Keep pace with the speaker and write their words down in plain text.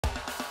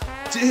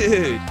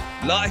Dude,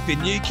 life in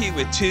Newquay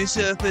with two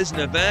surfers and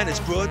a van is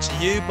brought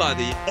to you by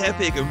the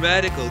epic and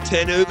radical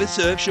 10 Over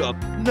Surf Shop.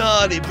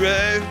 Gnarly,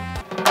 bro.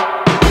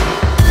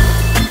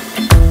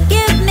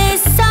 Give me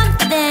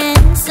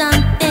something,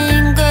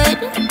 something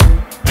good.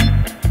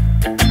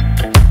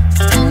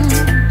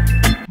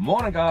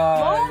 Morning,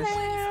 guys. Morning.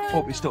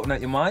 Hope you're starting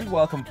out your mind.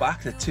 Welcome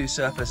back to Two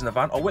Surfers in a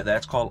Van. Oh, wait there,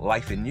 it's called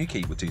Life in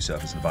Newquay with Two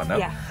Surfers in a Van now.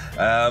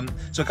 Yeah.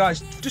 So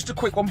guys, just a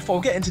quick one before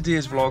we get into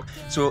today's vlog.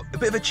 So a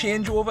bit of a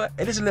changeover.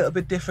 It is a little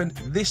bit different.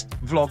 This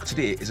vlog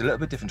today is a little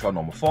bit different to our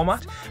normal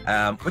format,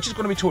 which is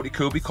going to be totally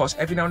cool because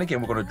every now and again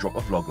we're going to drop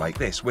a vlog like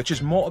this, which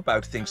is more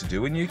about things to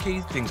do in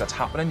Newquay, things that's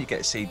happening. You get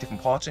to see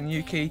different parts in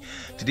Newquay.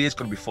 Today is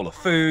going to be full of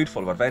food,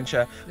 full of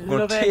adventure. We're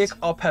going to take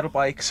our pedal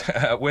bikes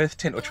with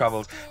Tinto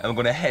Travels and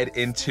we're going to head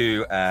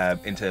into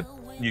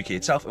Newquay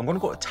itself. I'm going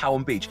to go to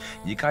Towan Beach.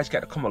 You guys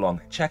get to come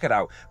along, check it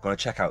out. I'm going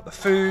to check out the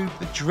food,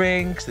 the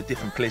drinks, the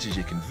different places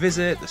you can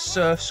visit, the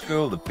surf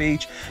school, the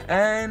beach,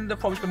 and I'm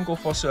probably going to go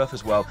for a surf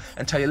as well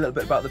and tell you a little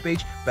bit about the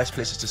beach, best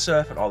places to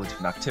surf and all the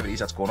different activities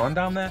that's going on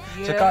down there.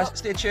 Yeah. So guys,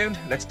 stay tuned.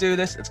 Let's do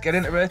this. Let's get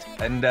into it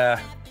and yeah,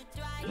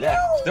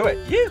 let's do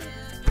it. You.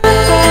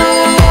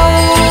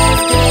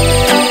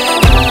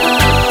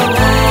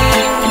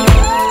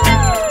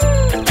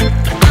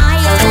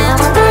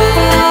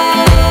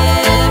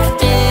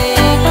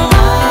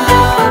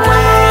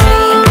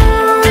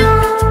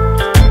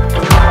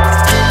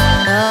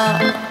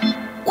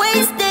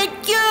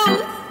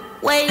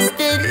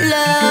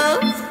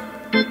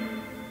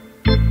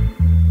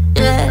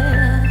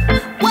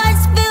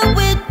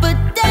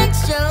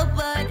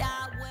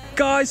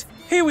 Guys,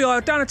 here we are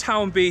down at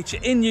Towan Beach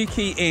in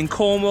Newquay in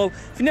Cornwall.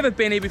 If you've never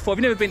been here before, if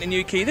you've never been to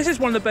Newquay, this is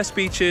one of the best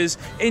beaches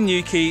in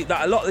Newquay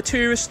that a lot of the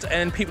tourists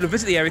and people who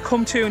visit the area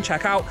come to and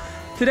check out.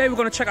 Today we're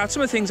going to check out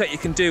some of the things that you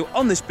can do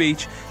on this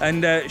beach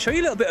and show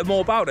you a little bit more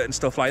about it and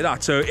stuff like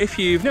that. So if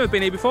you've never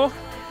been here before,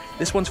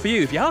 this one's for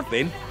you. If you have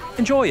been,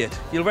 enjoy it.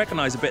 You'll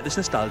recognise a bit of this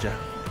nostalgia.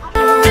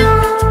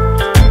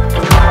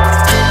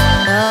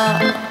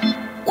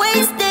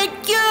 Wasted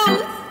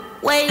youth,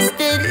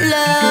 wasted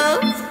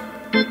love.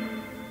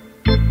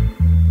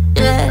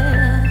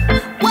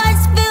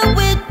 Was filled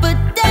with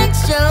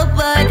potential,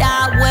 but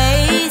I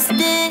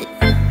wasted.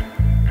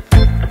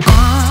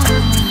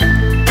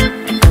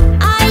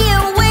 I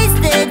am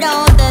wasted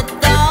on the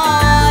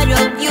thought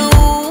of you.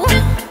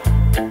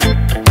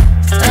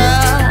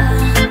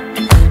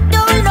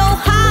 Don't know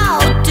how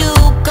to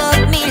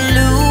cut me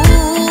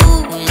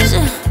loose.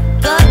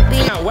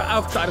 Now we're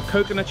outside of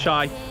Coconut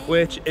Chai,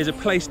 which is a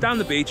place down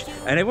the beach,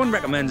 and everyone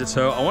recommends it.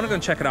 So I want to go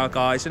and check it out,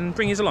 guys, and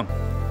bring you along.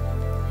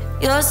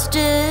 You're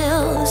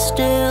still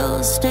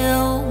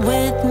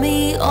with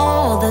me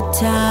all the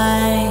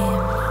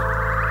time.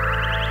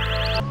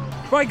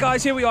 Right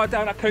guys, here we are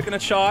down at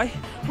Coconut Chai.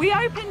 We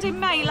opened in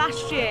May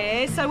last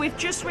year, so we've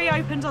just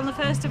reopened on the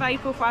 1st of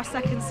April for our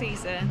second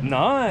season.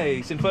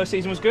 Nice, and first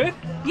season was good?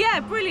 Yeah,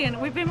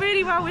 brilliant. We've been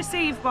really well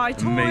received by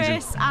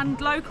tourists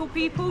and local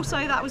people, so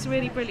that was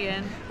really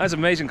brilliant. That's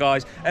amazing,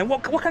 guys. And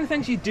what kind of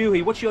things do you do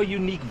here? What's your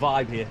unique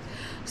vibe here?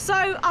 So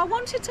I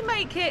wanted to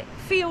make it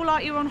feel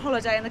like you're on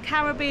holiday in the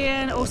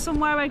Caribbean or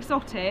somewhere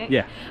exotic.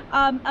 Yeah.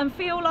 And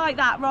feel like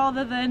that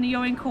rather than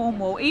you're in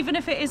Cornwall, even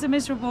if it is a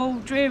miserable,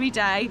 dreary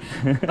day.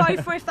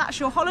 Both for if that's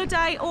your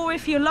holiday or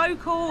if you're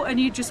local and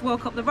you just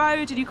walk up the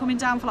road and you're coming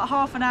down for like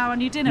half an hour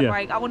on your dinner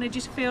break. I wanted you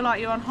to feel like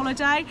you're on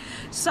holiday.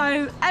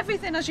 So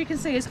everything, as you can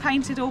see, is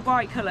painted all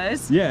bright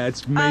colours. Yeah,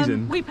 it's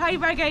amazing. We play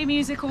reggae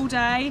music all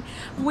day.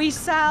 We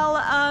sell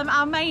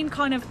our main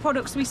kind of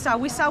products we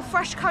sell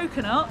fresh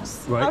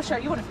coconuts. Right. I'll show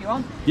you one if you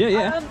want. Yeah,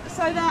 yeah.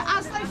 So they're,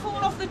 as they fall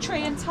off the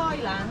tree in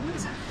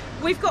Thailand,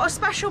 we've got a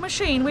special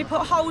machine. We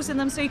put holes in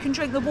them so you can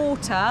drink the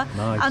water.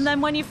 Nice. And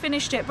then when you've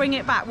finished it, bring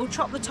it back. We'll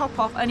chop the top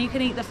off and you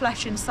can eat the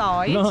flesh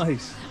inside.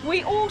 Nice.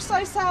 We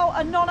also sell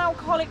a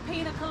non-alcoholic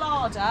pina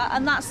colada,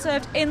 and that's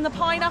served in the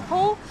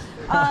pineapple.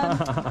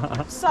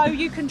 So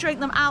you can drink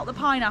them out the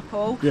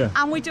pineapple. Yeah.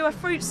 And we do a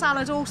fruit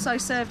salad also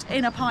served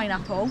in a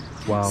pineapple.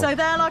 Wow. So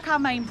they're like our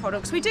main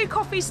products. We do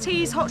coffees,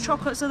 teas, hot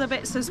chocolates, other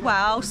bits as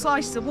well,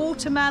 slices of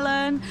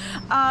watermelon,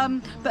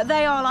 but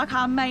they are like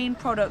our main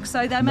products.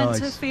 So they're meant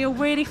to feel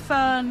really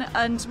fun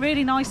and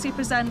really nicely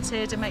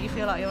presented and make you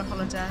feel like you're on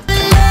holiday.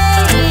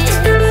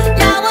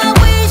 Now I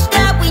wish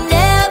that we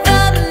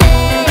never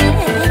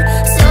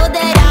met, so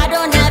that I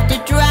don't have to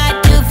try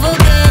to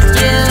forget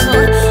you.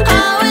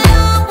 How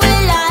long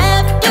will I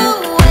have to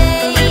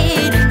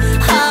wait?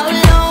 How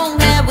long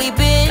have we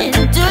been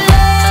too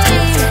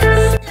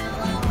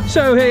late?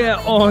 So here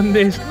on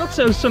this not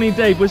so sunny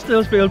day, but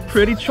still feel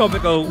pretty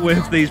tropical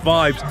with these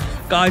vibes.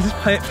 Guys, this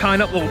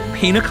pineapple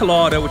pina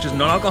colada, which is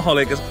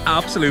non-alcoholic, is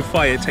absolute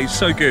fire. It tastes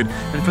so good,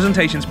 and the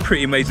presentation's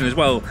pretty amazing as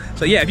well.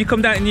 So yeah, if you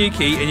come down to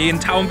Newquay and you're in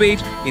Towan Beach,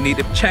 you need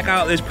to check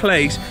out this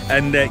place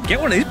and get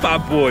one of these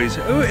bad boys.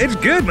 Oh, it's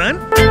good, man.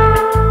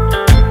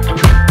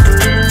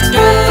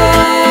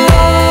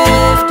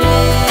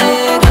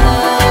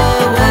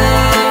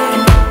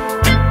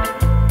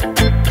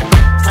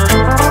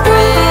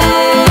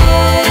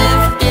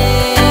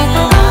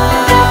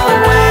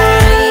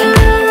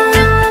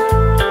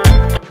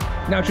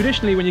 Now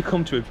traditionally when you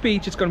come to a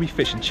beach it's going to be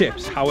fish and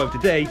chips. However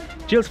today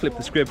Jill's flipped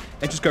the script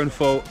and just going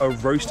for a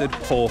roasted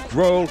pork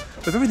roll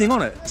with everything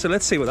on it. So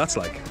let's see what that's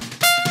like.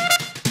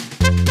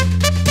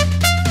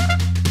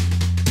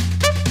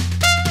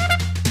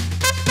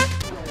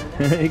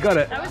 You got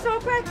it. That was so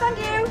quick, thank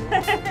you.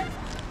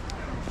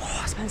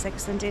 Oh, it smells like a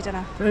Sunday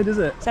dinner. Yeah, does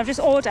it? So I've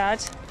just ordered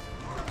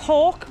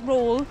pork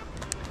roll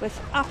with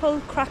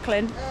apple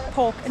crackling,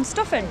 pork and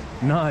stuffing.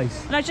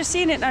 Nice. And I just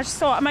seen it and I just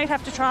thought I might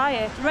have to try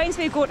it. It reminds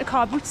me of going to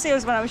car boot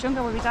sales when I was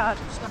younger with my dad.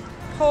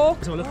 Pork,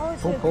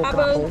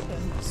 apple,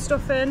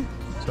 stuffing,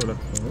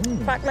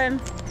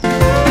 crackling.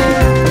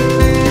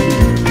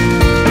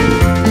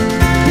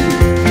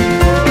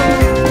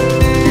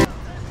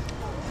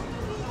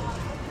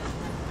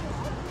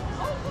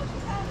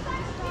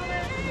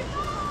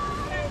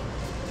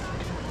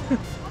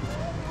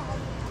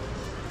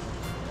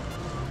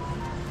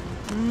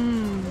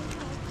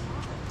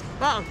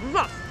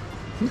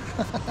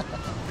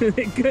 Is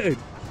it good?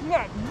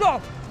 Yeah,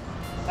 rough.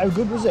 How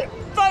good was it?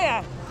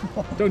 Fire!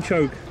 Don't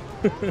choke.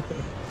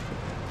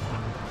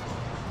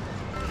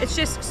 It's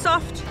just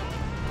soft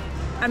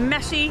and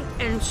messy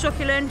and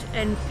succulent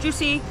and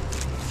juicy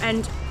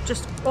and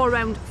just all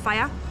round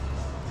fire.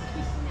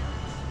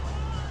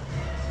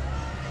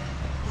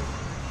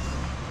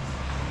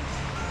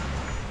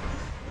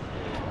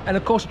 And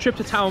of course, a trip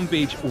to Towan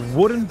Beach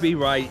wouldn't be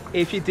right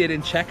if you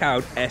didn't check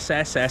out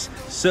SSS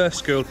Surf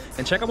School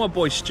and check out my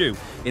boy Stu.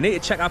 You need to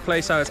check that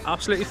place out, it's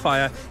absolutely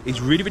fire.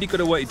 He's really, really good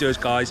at what he does,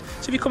 guys.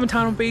 So if you come to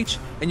Towan Beach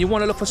and you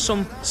want to look for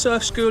some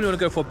surf school, you want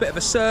to go for a bit of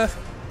a surf,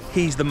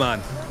 he's the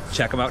man.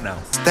 Check him out now.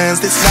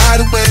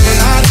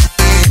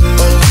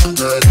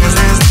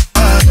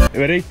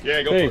 You ready?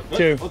 Yeah, go for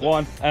it. 3, 2,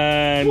 1,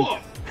 and...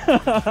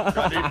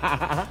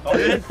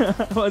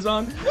 What's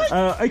on?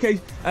 Okay,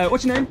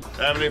 what's your name?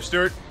 My name's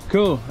Stuart.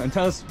 Cool, and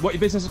tell us what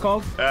your business is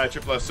called.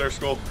 Triple S Surf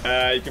School.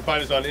 You can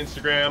find us on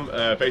Instagram,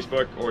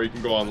 Facebook, or you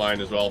can go online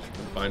as well. You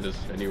can find us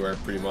anywhere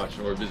pretty much,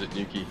 or visit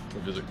Newquay,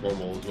 or visit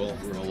Cornwall as well.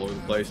 We're all over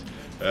the place.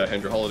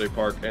 Hendra Holiday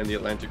Park and the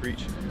Atlantic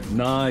Reach.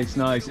 Nice,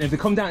 nice. And if they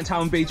come down to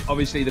Towan Beach,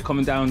 obviously they're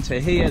coming down to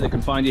here, they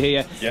can find you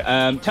here.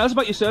 Yeah. Tell us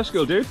about your surf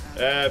school, dude.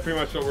 Pretty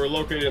much, so we're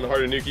located in the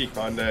heart of Newquay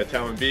on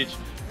Towan Beach.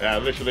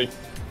 Literally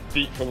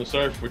feet from the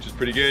surf, which is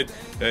pretty good.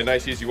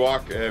 Nice easy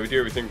walk. We do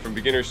everything from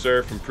beginner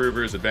surf,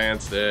 improvers,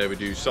 advanced. We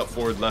do sup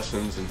board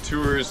lessons and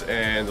tours,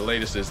 and the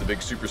latest is the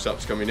big super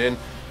sups coming in.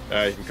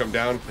 You can come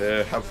down,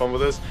 have fun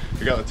with us.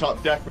 We got the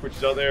top deck, which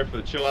is out there for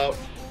the chill out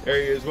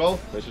area as well.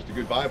 It's just a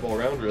good vibe all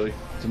around, really.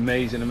 It's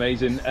amazing,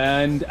 amazing.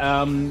 And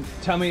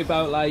tell me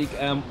about like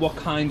what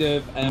kind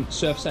of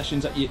surf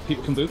sessions that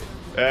people can book.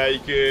 You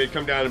could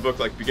come down and book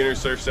like beginner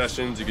surf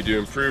sessions, you could do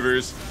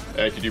improvers,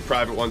 you could do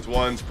private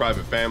one-to-ones,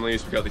 private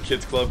families. We got the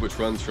kids club, which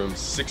runs from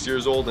 6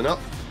 years old and up.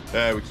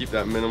 We keep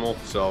that minimal,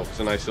 so it's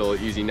a nice little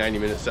easy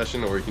 90-minute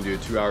session, or you can do a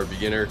 2-hour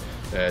beginner,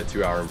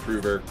 2-hour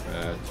improver,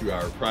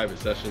 2-hour private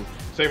session.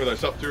 Same with our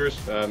sup tours,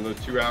 those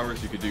 2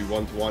 hours you could do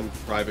one-to-one,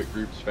 private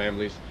groups,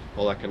 families,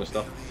 all that kind of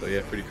stuff. So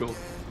yeah, pretty cool.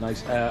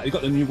 Nice. You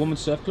got the new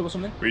women's surf club or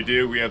something? We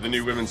do. We have the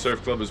new women's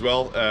surf club as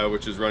well,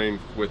 which is running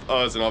with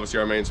us and obviously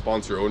our main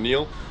sponsor,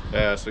 O'Neill.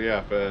 So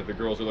yeah, if the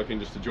girls are looking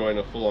just to join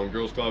a full-on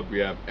girls club, we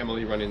have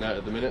Emily running that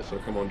at the minute, so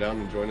come on down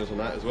and join us on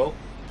that as well.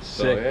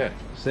 Sick. So, yeah.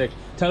 Sick.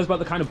 Tell us about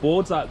the kind of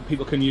boards that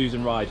people can use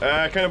and ride.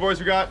 Kind of boards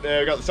we got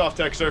the soft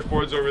tech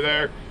surfboards over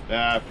there.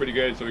 Pretty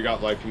good. So we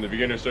got like from the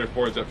beginner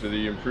surfboards up to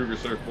the improver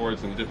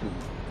surfboards and the different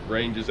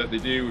ranges that they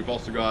do. We've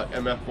also got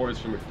MF boards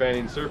from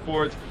McFanning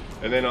surfboards.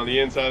 And then on the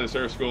inside of the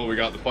surf school, we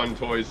got the fun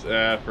toys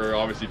for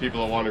obviously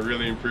people that want to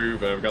really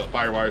improve. We've got the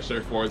Firewire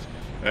surfboards,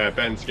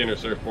 Ben Skinner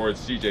surfboards,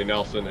 CJ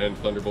Nelson, and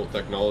Thunderbolt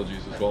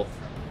Technologies as well.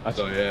 That's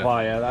yeah.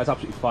 Fire, that's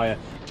absolutely fire.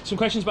 Some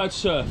questions about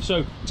surf.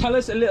 So tell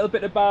us a little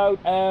bit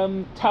about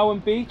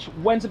Towan Beach.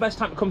 When's the best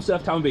time to come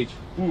surf Towan Beach?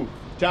 Ooh,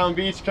 Towan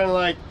Beach, kind of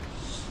like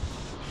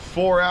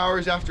 4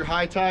 hours after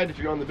high tide. If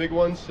you're on the big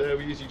ones,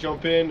 we usually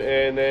jump in,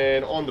 and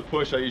then on the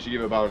push I usually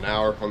give about an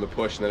hour on the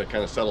push, and then it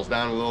kind of settles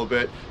down a little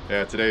bit.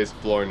 Today is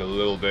blowing a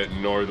little bit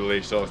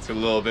northerly, so it's a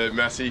little bit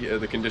messy,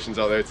 the conditions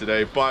out there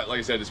today, but like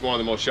I said, it's one of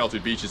the most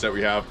sheltered beaches that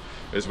we have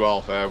as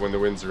well when the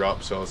winds are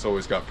up, so it's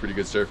always got pretty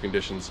good surf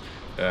conditions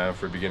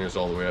for beginners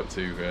all the way up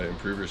to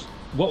improvers.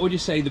 What would you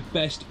say the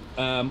best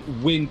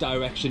wind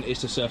direction is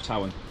to surf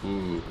Towan?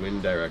 Ooh,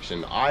 wind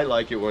direction. I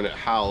like it when it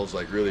howls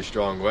like really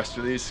strong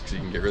westerlies, because you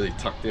can get really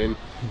tucked in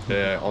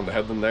on the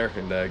headland there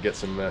and get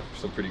some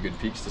pretty good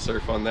peaks to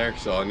surf on there.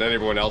 So, and then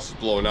everyone else is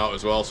blowing out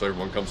as well, so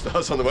everyone comes to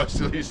us on the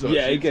westerlies. So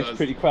yeah, it gets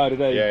pretty crowded,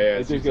 eh? Yeah,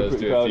 it does get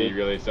pretty crowded.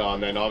 Really. So,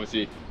 and then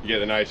obviously you get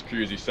the nice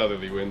cruisy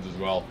southerly winds as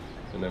well,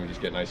 and then we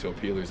just get nice little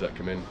peelers that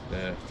come in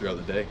throughout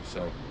the day.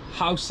 So.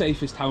 How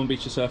safe is Towan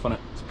Beach to surf on it?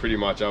 It's pretty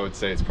much, I would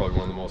say it's probably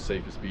one of the most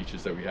safest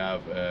beaches that we have,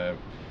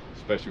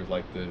 especially with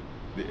like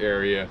the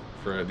area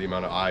for the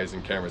amount of eyes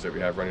and cameras that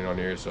we have running on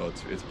here. So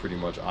it's pretty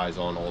much eyes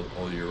on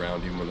all year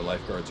round, even when the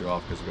lifeguards are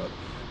off, because we've got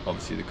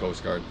obviously the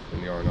Coast Guard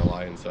and the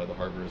RNLI inside the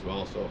harbour as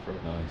well. So for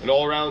an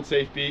all-around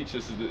safe beach,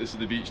 this is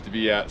the beach to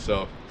be at.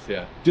 So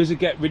yeah. Does it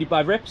get really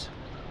bad rips?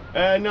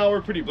 No,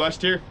 we're pretty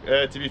blessed here,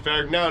 to be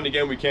fair. Now and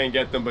again we can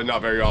get them, but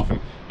not very often.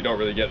 You don't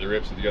really get the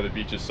rips that the other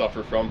beaches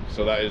suffer from,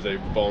 so that is a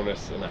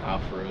bonus and a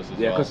half for us as well.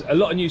 Yeah, because a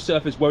lot of new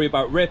surfers worry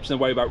about rips and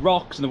worry about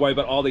rocks and they worry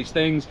about all these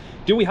things.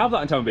 Do we have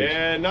that in Towan Beach?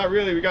 Yeah, not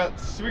really. We got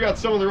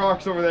some of the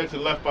rocks over there to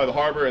the left by the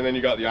harbour, and then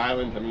you got the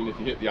island. I mean, if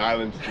you hit the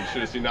island, you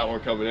should have seen that one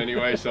coming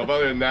anyway. So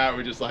other than that,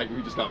 we just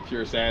got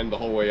pure sand the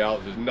whole way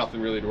out. There's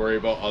nothing really to worry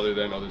about other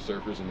than other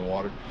surfers in the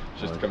water.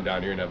 Just to come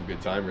down here and have a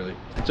good time, really.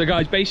 So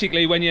guys,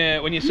 basically when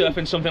you're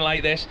surfing something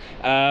like this,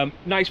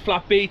 nice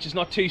flat beach, it's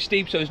not too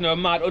steep, so there's no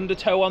mad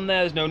undertow on there,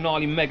 there's no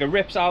gnarly mega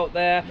rips out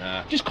there.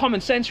 Nah. Just common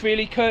sense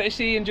really,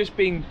 courtesy, and just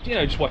being, you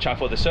know, just watch out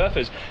for the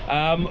surfers.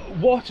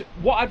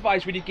 What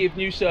advice would you give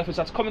new surfers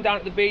that's coming down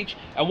to the beach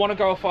and want to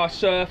go off our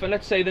surf, and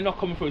let's say they're not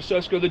coming for a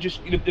surf school, they're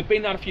just, you know, they've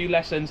been down a few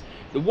lessons,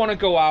 they want to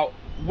go out?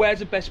 Where's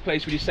the best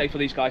place would you say for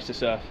these guys to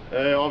surf?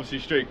 Obviously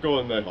straight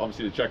going,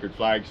 obviously the checkered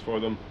flags for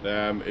them.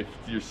 If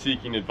you're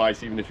seeking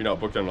advice, even if you're not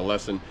booked on a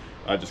lesson,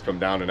 just come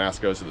down and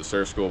ask us at the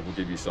surf school. We'll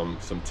give you some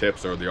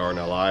tips, or the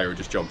RNLI, or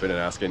just jump in and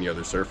ask any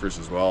other surfers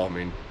as well. I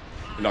mean,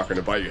 you're not going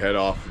to bite your head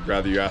off. I'd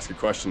rather you ask a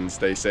question and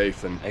stay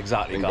safe than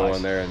go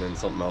in there and then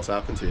something else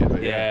happen to you.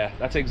 But yeah,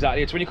 that's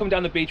exactly it. So when you come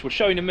down the beach, we'll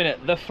show you in a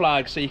minute the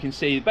flag so you can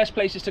see the best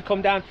places to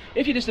come down.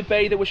 If you're just a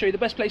bather, we'll show you the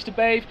best place to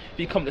bathe. If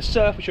you come to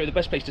surf, we'll show you the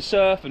best place to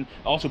surf, and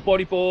also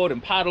bodyboard and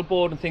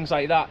paddleboard and things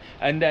like that.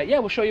 And yeah,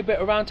 we'll show you a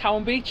bit around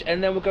Towan Beach,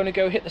 and then we're going to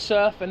go hit the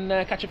surf and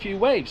catch a few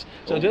waves.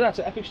 So do that.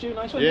 So epic, Stu.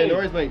 Nice one. Yeah, dude. no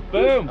worries, mate.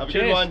 Boom. Have a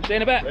Cheers. good one. See you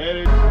in a bit.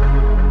 Later.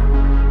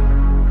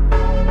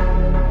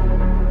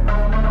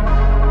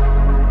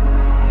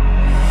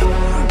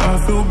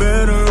 So the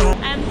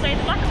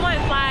black and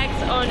white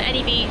flags on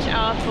any beach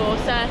are for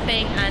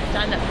surfing and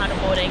stand-up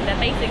paddleboarding. They're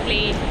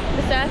basically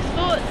the surf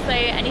sports, so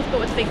any sport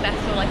with a big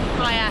vessel like a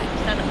kayak,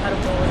 stand-up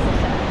paddleboard, or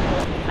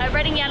surfboard.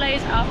 Red and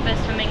yellows are for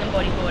swimming and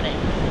bodyboarding.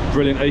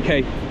 Brilliant.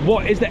 Okay,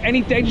 is there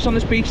any dangers on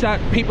this beach that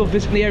people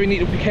visiting the area need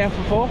to be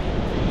careful for?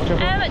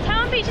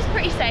 Towan Beach is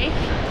pretty safe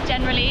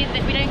generally.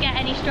 We don't get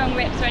any strong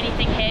rips or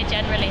anything here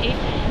generally.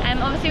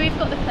 Obviously we've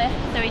got the cliff,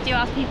 so we do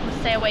ask people to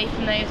stay away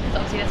from those, because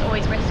obviously there's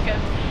always risk of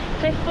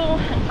cliff fall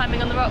and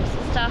climbing on the rocks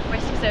and stuff,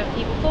 risks of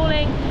people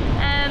falling.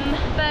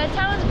 But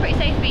Towan's a pretty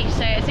safe beach,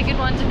 so it's a good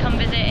one to come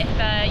visit if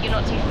you're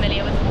not too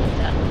familiar with the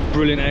water.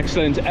 Brilliant,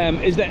 excellent.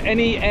 Is there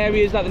any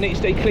areas that they need to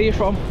stay clear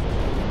from?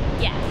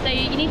 Yeah, so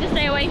you need to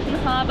stay away from the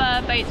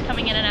harbour, boats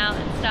coming in and out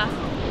and stuff.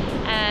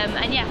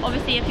 And yeah,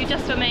 obviously if you're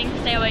just swimming,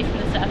 stay away from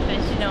the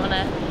surfers. You don't want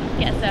to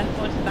get a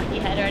surfboard to the back of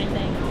your head or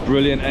anything.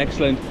 Brilliant,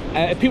 excellent.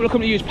 If people are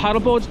coming to use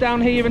paddleboards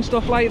down here and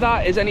stuff like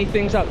that, is any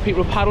things that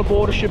people with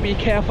paddleboarders should be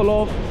careful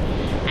of?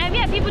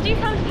 Yeah, people do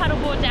come to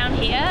paddleboard down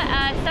here.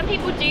 Some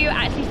people do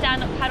actually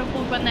stand up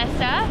paddleboard when they're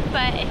surf,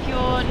 but if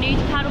you're new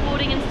to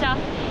paddleboarding and stuff,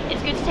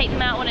 it's good to take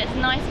them out when it's a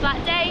nice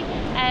flat day.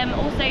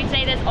 Also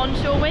today there's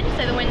onshore wind,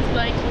 so the wind's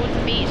blowing towards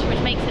the beach,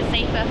 which makes it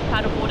safer for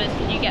paddleboarders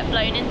because you get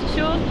blown into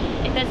shore.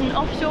 If there's an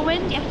offshore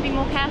wind, you have to be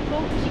more careful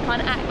because you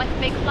can't act like a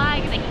big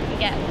flag and then you can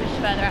get pushed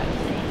further out to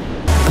sea.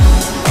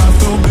 I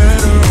feel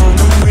better on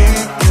the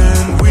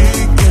weekend.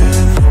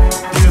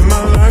 Give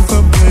my life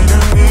a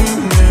better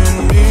meaning.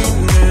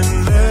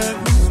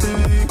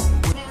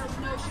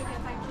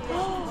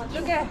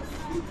 Look at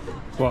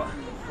What?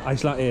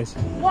 Ice lattes.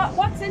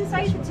 what's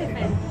inside the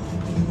tiffin.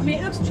 I mean,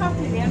 it looks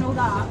chocolatey, I know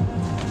that.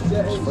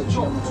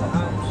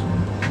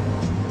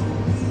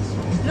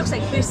 It looks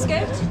like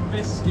biscuit.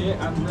 Biscuit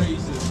and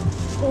raisins.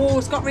 Oh,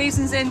 it's got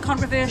raisins in,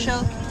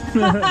 controversial.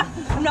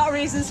 I'm not a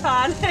raisins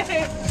fan.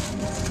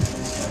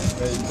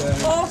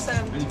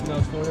 Awesome. Anything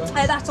else for you?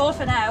 That's all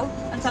for now,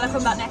 until I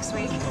come back next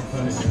week. You're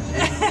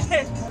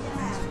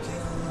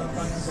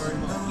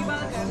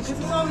welcome, because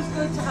it's always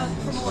good to help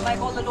promote like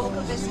all the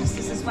local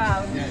businesses as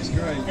well. Yeah, it's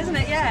great. Isn't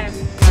it? Yeah.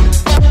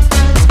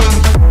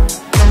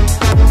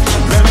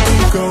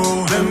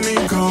 Let me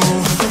go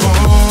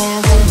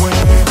far away.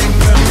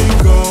 Let me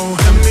go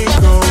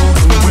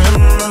where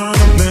my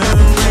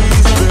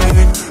memories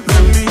fade.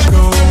 Let me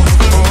go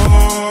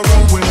far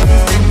away.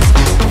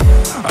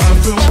 I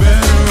feel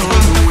better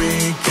on the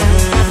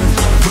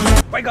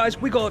weekend. Right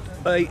guys, we got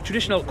a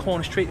traditional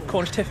Cornish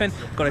tiffin.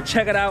 Gotta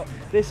check it out.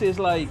 This is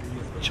like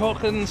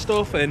chocolate and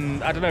stuff,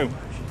 and I don't know.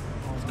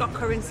 It's got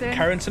currants in.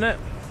 Currants in it.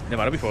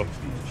 Never had it before.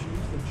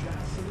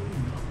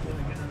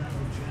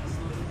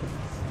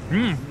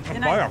 Mmm,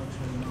 on fire.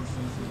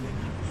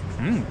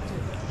 Mmm.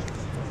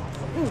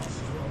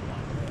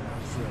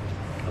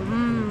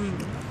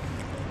 Mmm.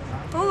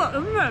 Oh, look,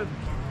 isn't it?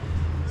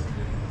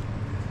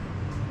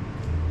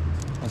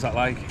 What's that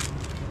like?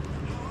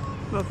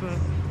 Lovely.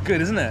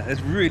 Good, isn't it?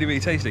 It's really, really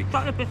tasty.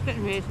 Got the biscuit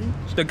and raisin.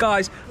 So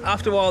guys,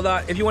 after all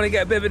that, if you want to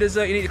get a bit of a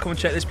dessert, you need to come and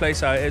check this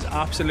place out. It is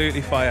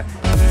absolutely fire. I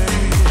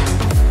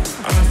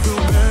feel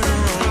better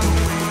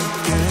on the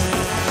weekend.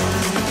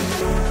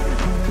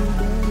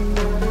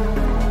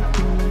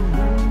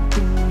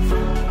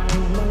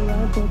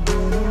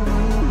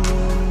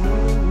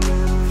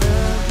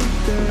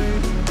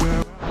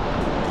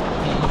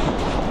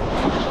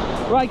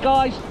 Right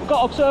guys, we've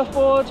got our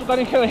surfboards, we're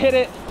going to go hit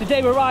it.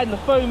 Today we're riding the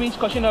foamies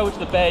because you know it's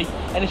the bay.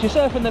 And if you're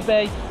surfing the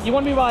bay, you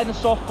want to be riding a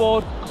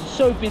softboard because it's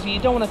so busy, you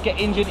don't want to get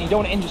injured and you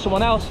don't want to injure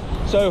someone else.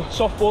 So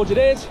softboards it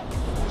is.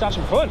 Let's have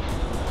some fun.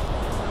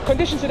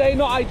 Conditions today,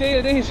 not ideal.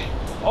 It is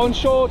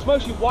onshore, it's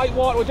mostly white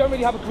water. We don't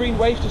really have a green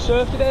wave to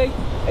surf today.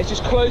 It's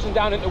just closing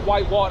down into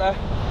white water.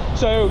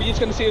 So you're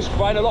just going to see us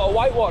riding a lot of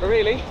white water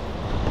really.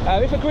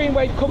 If a green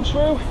wave comes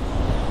through,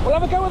 we'll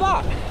have a go with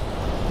that.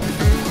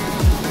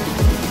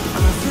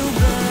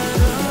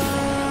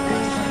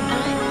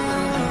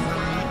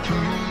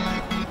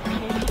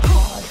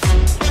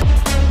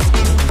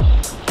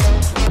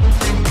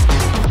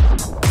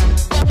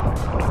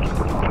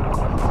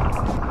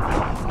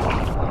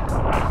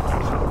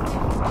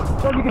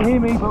 So you can hear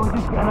me, but we're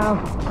just getting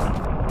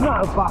out.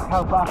 Not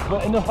out back,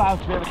 but enough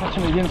out to be able to catch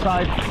him with the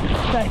inside.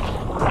 Okay.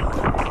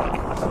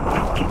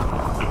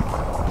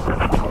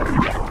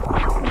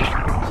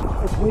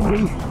 It's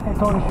windy, it's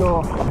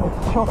onshore,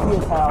 it's choppy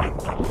as hell.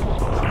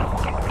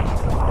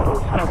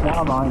 It's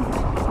never mind.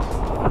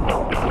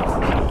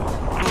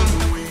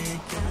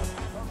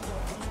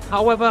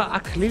 However, I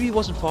clearly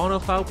wasn't far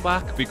enough out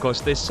back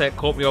because this set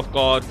caught me off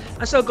guard.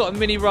 I still got a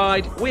mini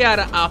ride. We had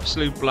an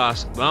absolute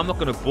blast, but I'm not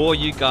going to bore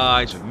you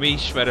guys with me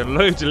shredding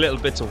loads of little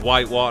bits of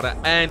white water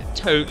and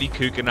totally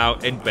cooking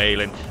out and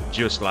bailing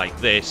just like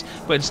this.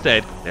 But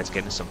instead, let's get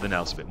into something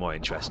else a bit more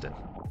interesting.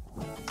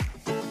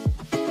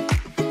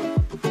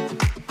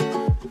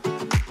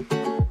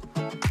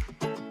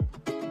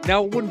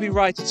 Now, it wouldn't be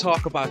right to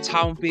talk about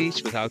Towan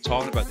Beach without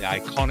talking about the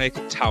iconic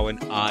Towan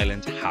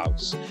Island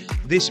House.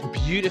 This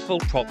beautiful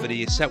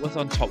property is set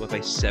on top of a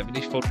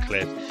 70-foot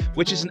cliff,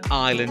 which is an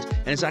island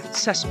and is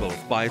accessible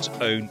by its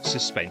own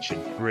suspension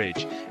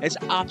bridge. It's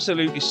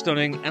absolutely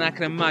stunning, and I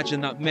can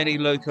imagine that many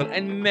local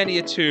and many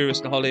a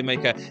tourist and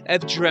holidaymaker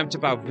have dreamt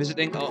about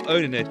visiting or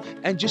owning it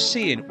and just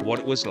seeing what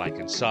it was like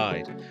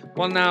inside.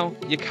 Well, now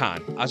you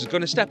can, as we're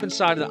going to step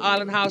inside of the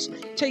island house,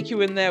 take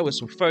you in there with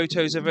some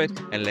photos of it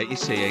and let you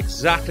see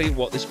exactly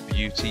what this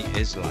beauty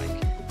is like.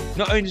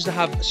 Not only does it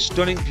have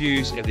stunning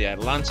views of the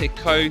Atlantic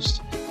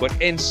coast, but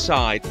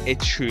inside it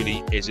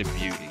truly is a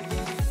beauty.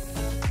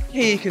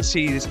 Here you can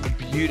see this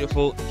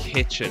beautiful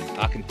kitchen.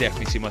 I can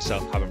definitely see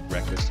myself having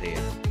breakfast here.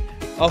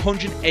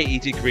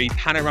 180-degree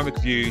panoramic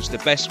views. The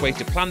best way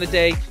to plan the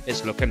day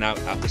is looking out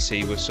at the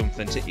sea with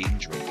something to eat and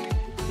drink.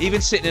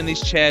 Even sitting in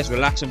these chairs,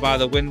 relaxing by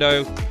the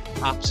window,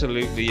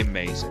 absolutely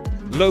amazing.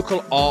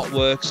 Local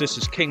artwork such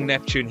as King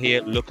Neptune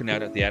here looking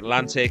out at the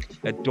Atlantic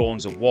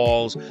adorns the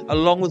walls,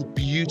 along with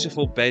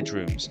beautiful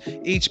bedrooms.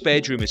 Each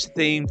bedroom is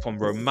themed from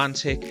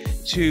romantic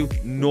to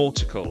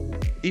nautical.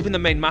 Even the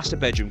main master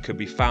bedroom could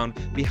be found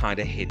behind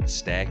a hidden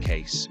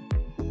staircase.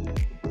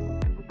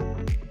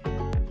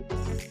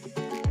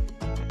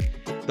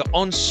 The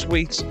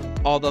en-suites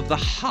are of the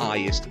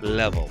highest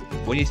level.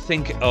 When you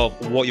think of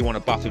what you want a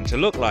bathroom to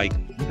look like,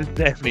 this is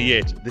definitely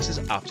it. This is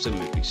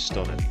absolutely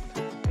stunning.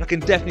 I can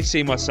definitely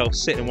see myself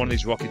sitting in one of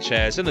these rocking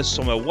chairs in the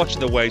summer, watching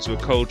the waves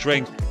with a cold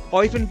drink,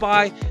 or even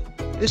by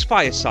this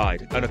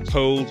fireside on a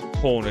cold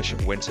Cornish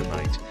winter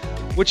night.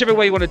 Whichever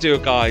way you want to do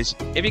it, guys,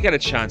 if you get a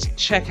chance,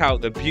 check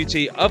out the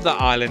beauty of the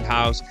island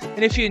house.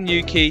 And if you're in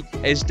Newquay,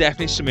 it's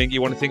definitely something you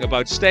want to think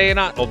about staying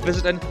at or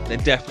visiting,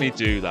 then definitely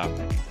do that.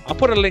 I'll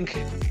put a link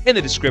in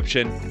the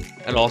description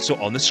and also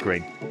on the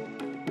screen.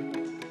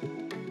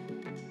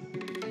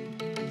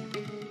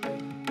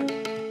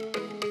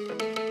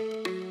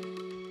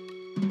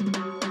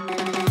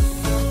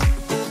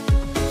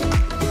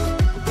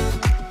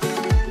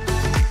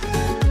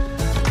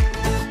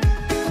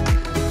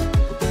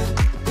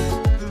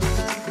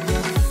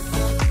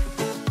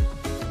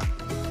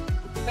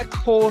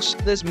 Of course,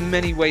 there's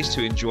many ways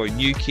to enjoy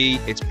Newquay.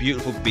 It's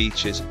beautiful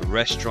beaches,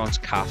 restaurants,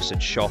 cafes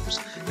and shops,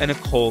 and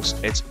of course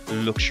it's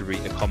luxury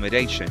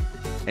accommodation.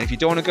 And if you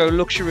don't want to go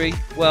luxury,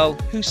 well,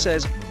 who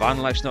says van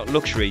life's not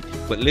luxury?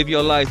 But live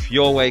your life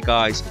your way,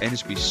 guys, and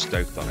just be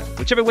stoked on it.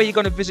 Whichever way you're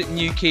going to visit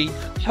Newquay,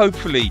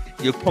 hopefully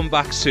you'll come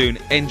back soon,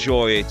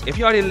 enjoy it. If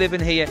you're already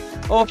living here,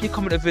 or if you're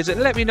coming to visit,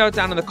 let me know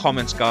down in the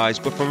comments, guys.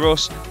 But for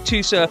us,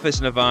 two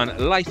surfers in a van,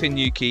 life in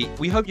Newquay,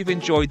 we hope you've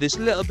enjoyed this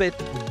little bit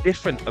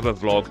different of a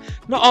vlog.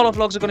 Not all our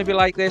vlogs are going to be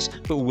like this,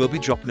 but we'll be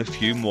dropping a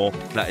few more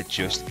that are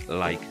just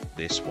like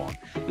this one.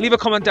 Leave a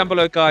comment down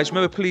below, guys.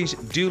 Remember, please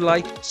do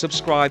like,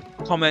 subscribe,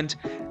 comment,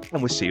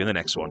 and we'll see you in the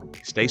next one.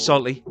 Stay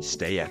salty,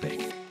 stay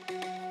epic.